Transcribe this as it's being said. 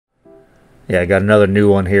Yeah, I got another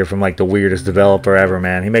new one here from like the weirdest developer ever,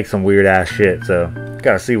 man. He makes some weird ass shit, so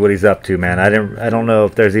gotta see what he's up to, man. I don't know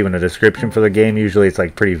if there's even a description for the game. Usually it's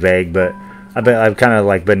like pretty vague, but I've kind of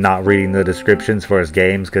like been not reading the descriptions for his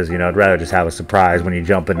games because, you know, I'd rather just have a surprise when you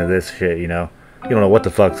jump into this shit, you know. You don't know what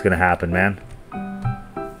the fuck's gonna happen, man.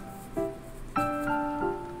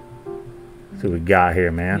 See what we got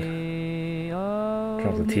here, man. Turn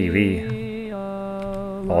off the TV.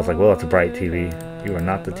 Oh, I was like, well, it's a bright TV. You are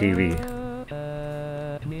not the TV.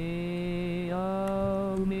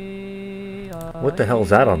 What the hell is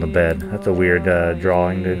that on the bed? That's a weird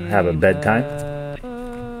drawing to have at bedtime. It's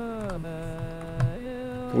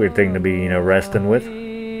a weird thing to be, you know, resting with. There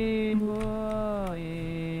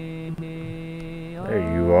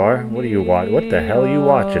you are. What are you watching? What the hell are you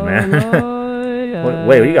watching, man?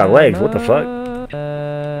 Wait, you got legs. What the fuck?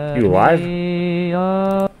 You alive?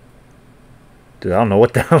 Dude, I don't know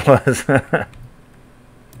what that was.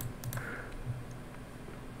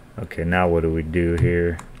 Okay, now what do we do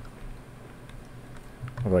here?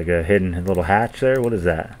 Like a hidden little hatch there? What is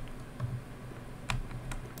that?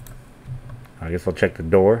 I guess I'll check the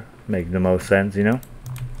door. Make the most sense, you know?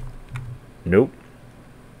 Nope.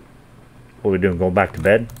 What are we doing? Going back to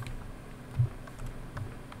bed?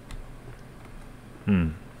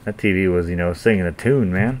 That TV was, you know, singing a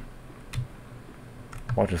tune, man.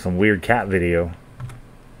 Watching some weird cat video.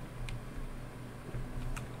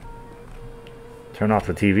 Turn off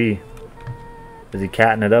the TV. Is he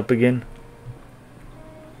catting it up again?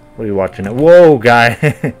 What are you watching? Whoa, guy!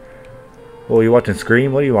 Whoa, you watching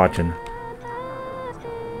Scream? What are you watching?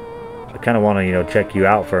 I kind of want to, you know, check you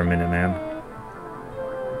out for a minute, man.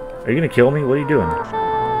 Are you gonna kill me? What are you doing?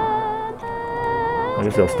 I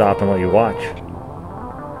guess he'll stop and let you watch.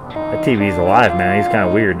 That TV's alive, man. He's kind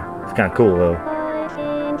of weird. It's kind of cool, though.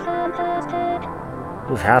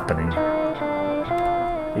 What's happening?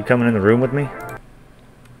 You coming in the room with me?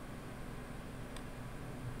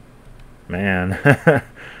 Man.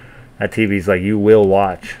 That TV's like, you will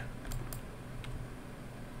watch.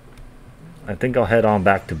 I think I'll head on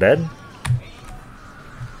back to bed.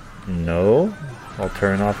 No. I'll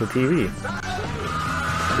turn off the TV.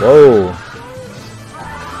 Whoa.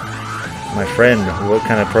 My friend, what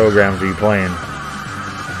kind of programs are you playing?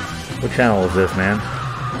 What channel is this, man?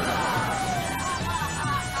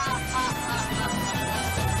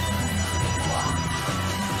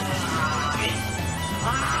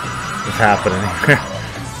 What's happening?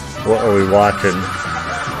 What are we watching?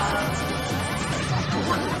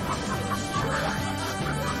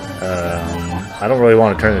 I don't really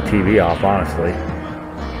want to turn the TV off, honestly.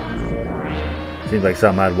 Seems like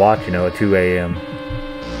something I'd watch, you know, at 2 a.m.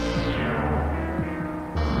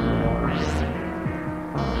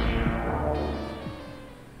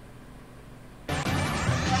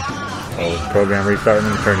 Oh, program restarting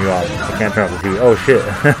and turn you off. I can't turn off the TV. Oh, shit.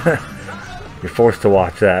 You're forced to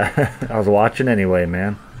watch that. I was watching anyway,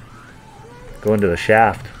 man. Go into the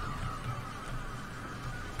shaft.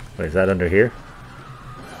 Wait, is that under here?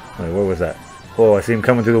 Wait, where was that? Whoa, I see him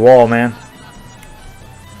coming through the wall, man.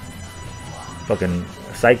 Fucking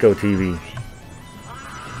psycho TV.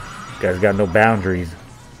 Guy's got no boundaries.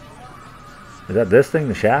 Is that this thing,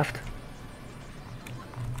 the shaft?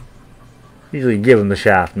 Usually give him the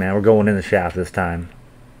shaft, man. We're going in the shaft this time.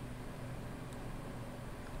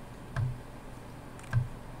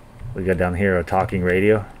 We got down here a talking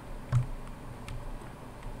radio.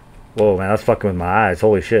 Whoa, man, that's fucking with my eyes.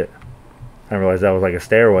 Holy shit. I didn't realize that was like a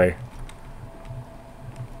stairway.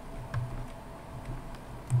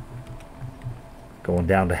 Going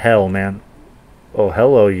down to hell, man. Oh,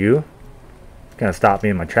 hello, you. Gonna stop me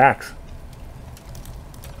in my tracks.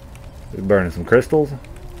 We burning some crystals.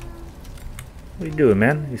 What are you doing,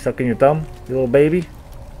 man? You sucking your thumb, you little baby?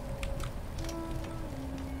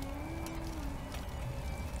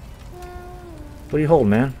 What are you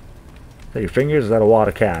holding, man? Is that your fingers or is that a wad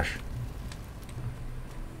of cash?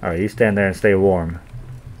 Alright, you stand there and stay warm.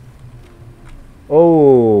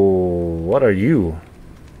 Oh, what are you?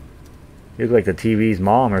 You look like the TV's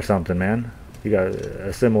mom or something, man. You got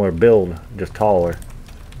a similar build, just taller.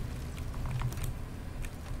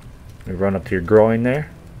 You run up to your groin there.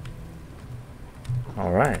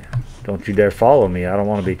 Alright. Don't you dare follow me. I don't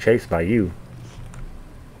want to be chased by you.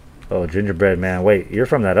 Oh, gingerbread man. Wait, you're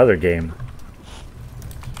from that other game.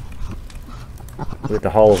 We're at the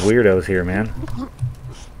Hall of Weirdos here, man.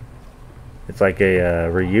 It's like a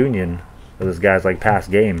reunion of this guy's like past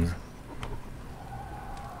games.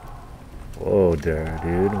 Whoa there,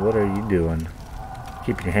 dude. What are you doing?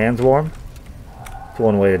 Keeping your hands warm? It's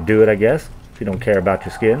one way to do it, I guess, if you don't care about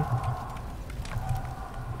your skin.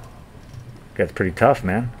 That's pretty tough,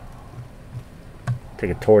 man. Take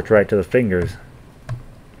a torch right to the fingers.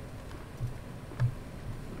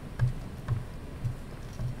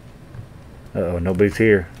 Uh-oh, nobody's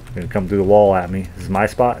here. Gonna come through the wall at me. This is my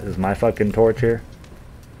spot. This is my fucking torch here.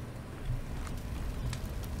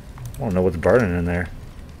 I don't know what's burning in there.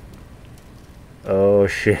 Oh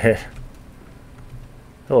shit.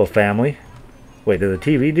 Hello, family. Wait, did the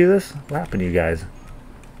TV do this? What happened to you guys?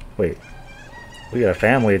 Wait. We got a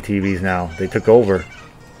family of TVs now. They took over.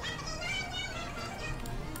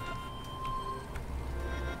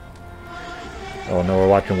 Oh no, we're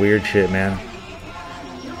watching weird shit, man.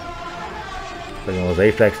 Like one of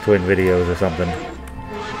those Aphex Twin videos or something.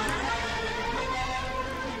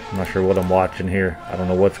 I'm not sure what I'm watching here. I don't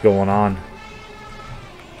know what's going on.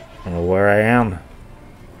 I don't know where I am.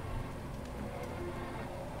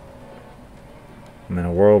 I'm in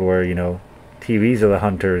a world where, you know, TVs are the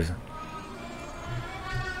hunters.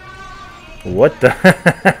 What the?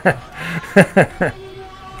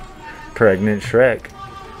 Pregnant Shrek.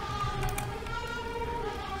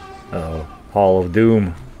 Uh-oh. Hall of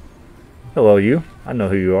Doom. Hello, you. I know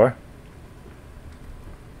who you are.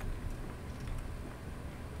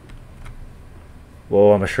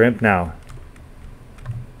 Whoa, I'm a shrimp now.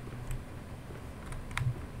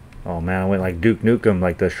 Oh man, I went like Duke Nukem,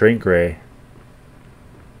 like the shrink ray.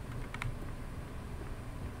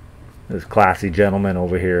 This classy gentleman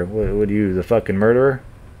over here. What are you, the fucking murderer?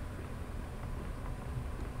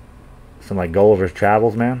 Some like Gulliver's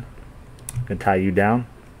Travels, man. Gonna tie you down.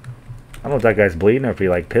 I don't know if that guy's bleeding or if he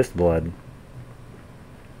like pissed blood.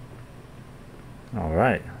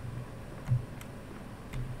 Alright.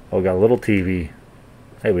 Oh, got a little TV.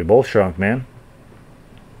 Hey, we both shrunk, man.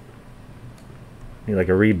 Need like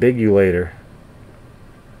a rebigulator.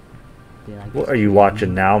 Like what are you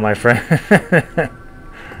watching now, my friend?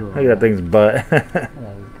 Cool. Look at that thing's butt. That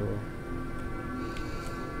was cool.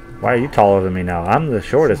 Why are you taller than me now? I'm the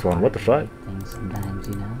shortest one. What the fuck? Sometimes,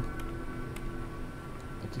 you know.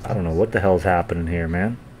 I don't know what the hell's happening here,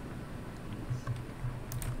 man.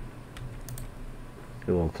 Get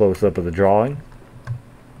a little close up of the drawing.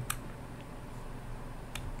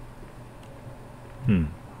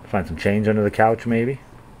 Find some change under the couch, maybe.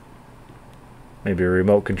 Maybe a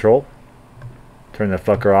remote control. Turn that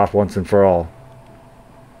fucker off once and for all.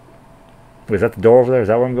 Wait, is that the door over there? Is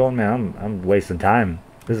that where I'm going? Man, I'm wasting time.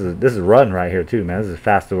 This is run right here too, man. This is as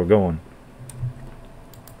fast as we're going.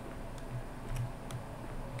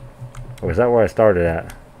 Or is that where I started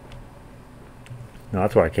at? No,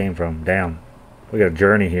 that's where I came from. Damn. We got a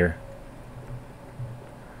journey here.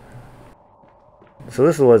 So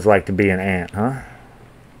this is what it's like to be an ant, huh?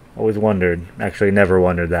 Always wondered. Actually, never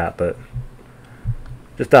wondered that, but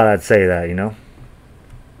just thought I'd say that, you know?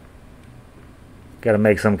 Got to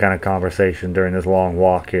make some kind of conversation during this long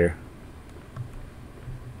walk here.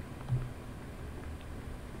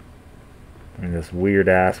 In this weird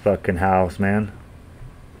ass fucking house, man.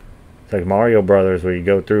 It's like Mario Brothers where you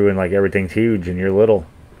go through and like everything's huge and you're little.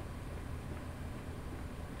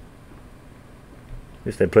 At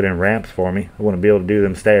least they put in ramps for me. I wouldn't be able to do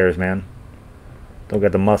them stairs, man. Don't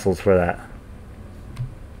got the muscles for that.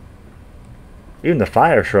 Even the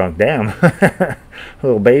fire shrunk, damn. A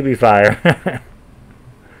little baby fire.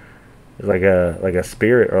 There's like a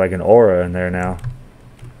spirit or like an aura in there now.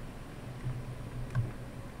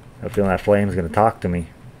 I have a feeling that flame's gonna talk to me.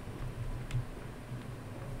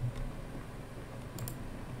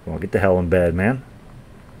 Well, get the hell in bed, man.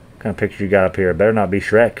 What kind of picture you got up here? It better not be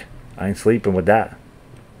Shrek. I ain't sleeping with that.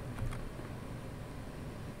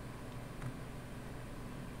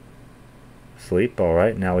 Sleep,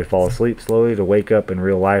 alright. Now we fall asleep slowly to wake up in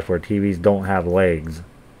real life where TVs don't have legs.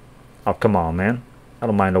 Oh, come on, man. I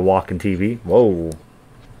don't mind a walking TV. Whoa.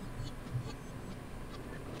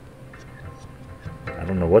 I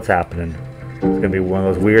don't know what's happening. It's gonna be one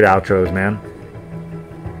of those weird outros, man.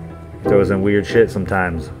 Throws in weird shit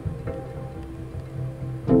sometimes.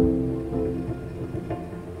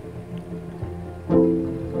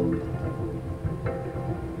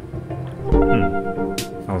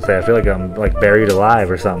 I don't say, I feel like I'm like buried alive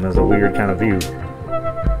or something. There's a weird kind of view.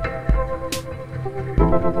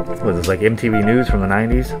 Was this like MTV News from the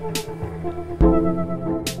 90s?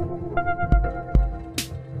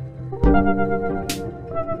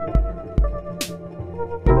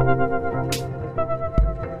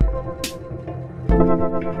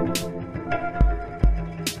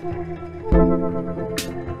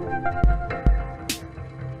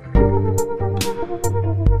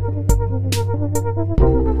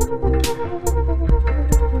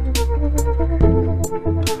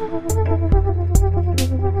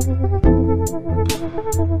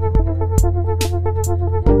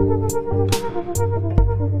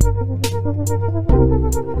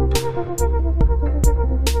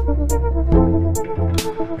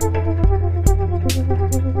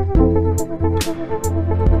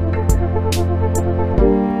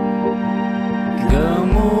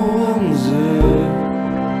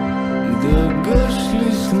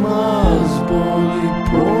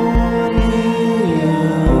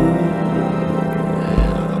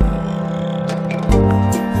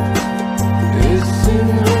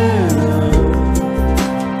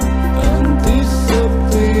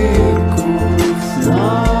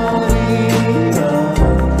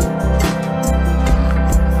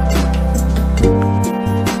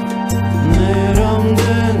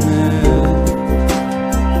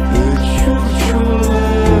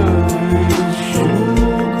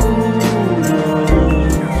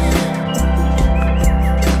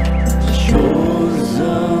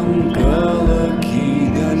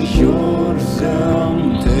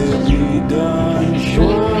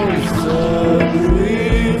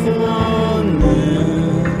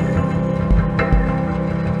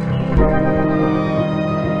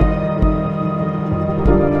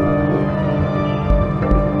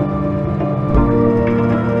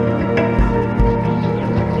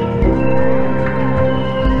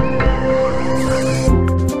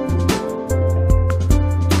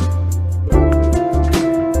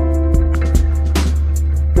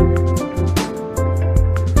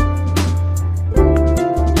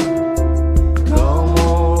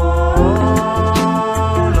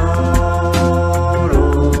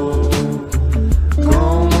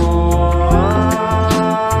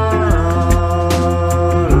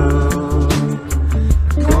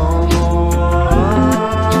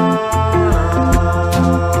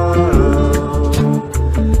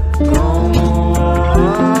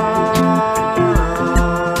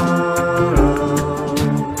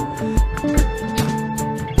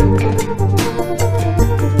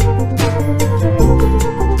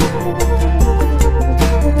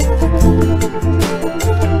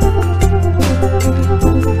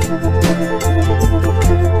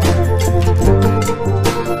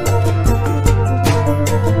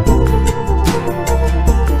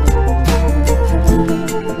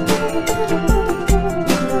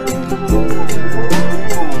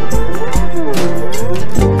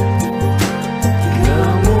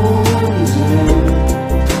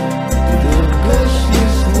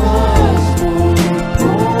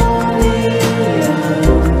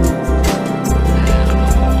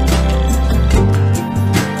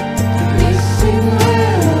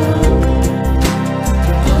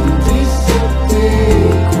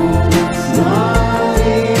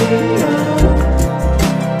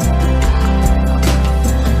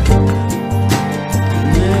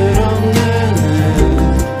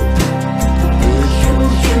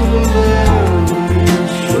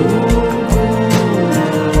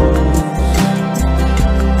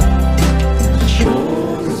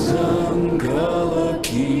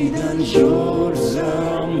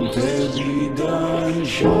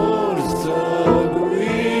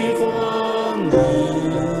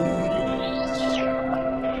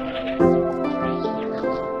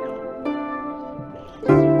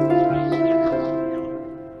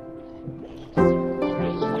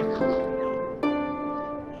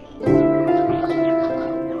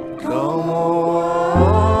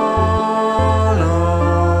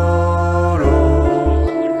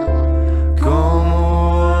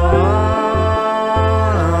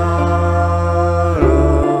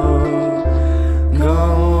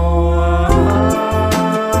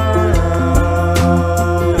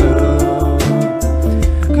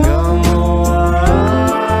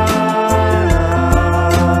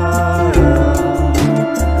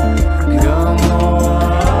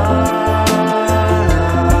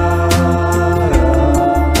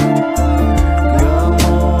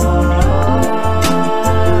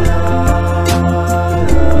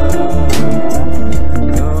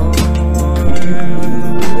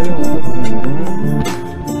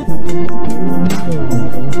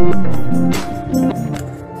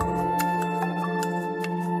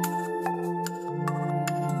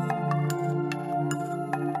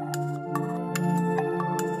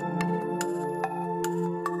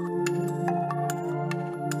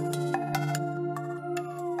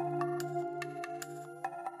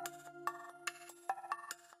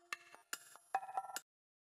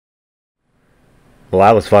 Well,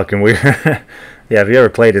 that was fucking weird. Yeah, if you ever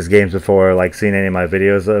played his games before, like seen any of my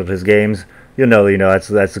videos of his games, you'll know, that's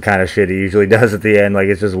the kind of shit he usually does at the end. Like,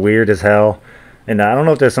 it's just weird as hell. And I don't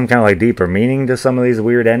know if there's some kind of like deeper meaning to some of these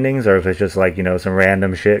weird endings, or if it's just like, some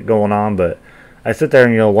random shit going on. But I sit there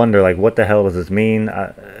and wonder, like, what the hell does this mean?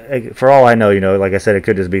 For all I know, like I said, it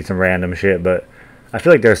could just be some random shit. But I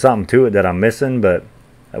feel like there's something to it that I'm missing. But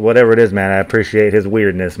whatever it is, man, I appreciate his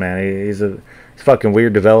weirdness, man. He's a fucking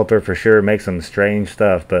weird developer for sure. Makes some strange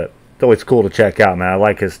stuff, but it's always cool to check out, man. I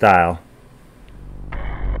like his style.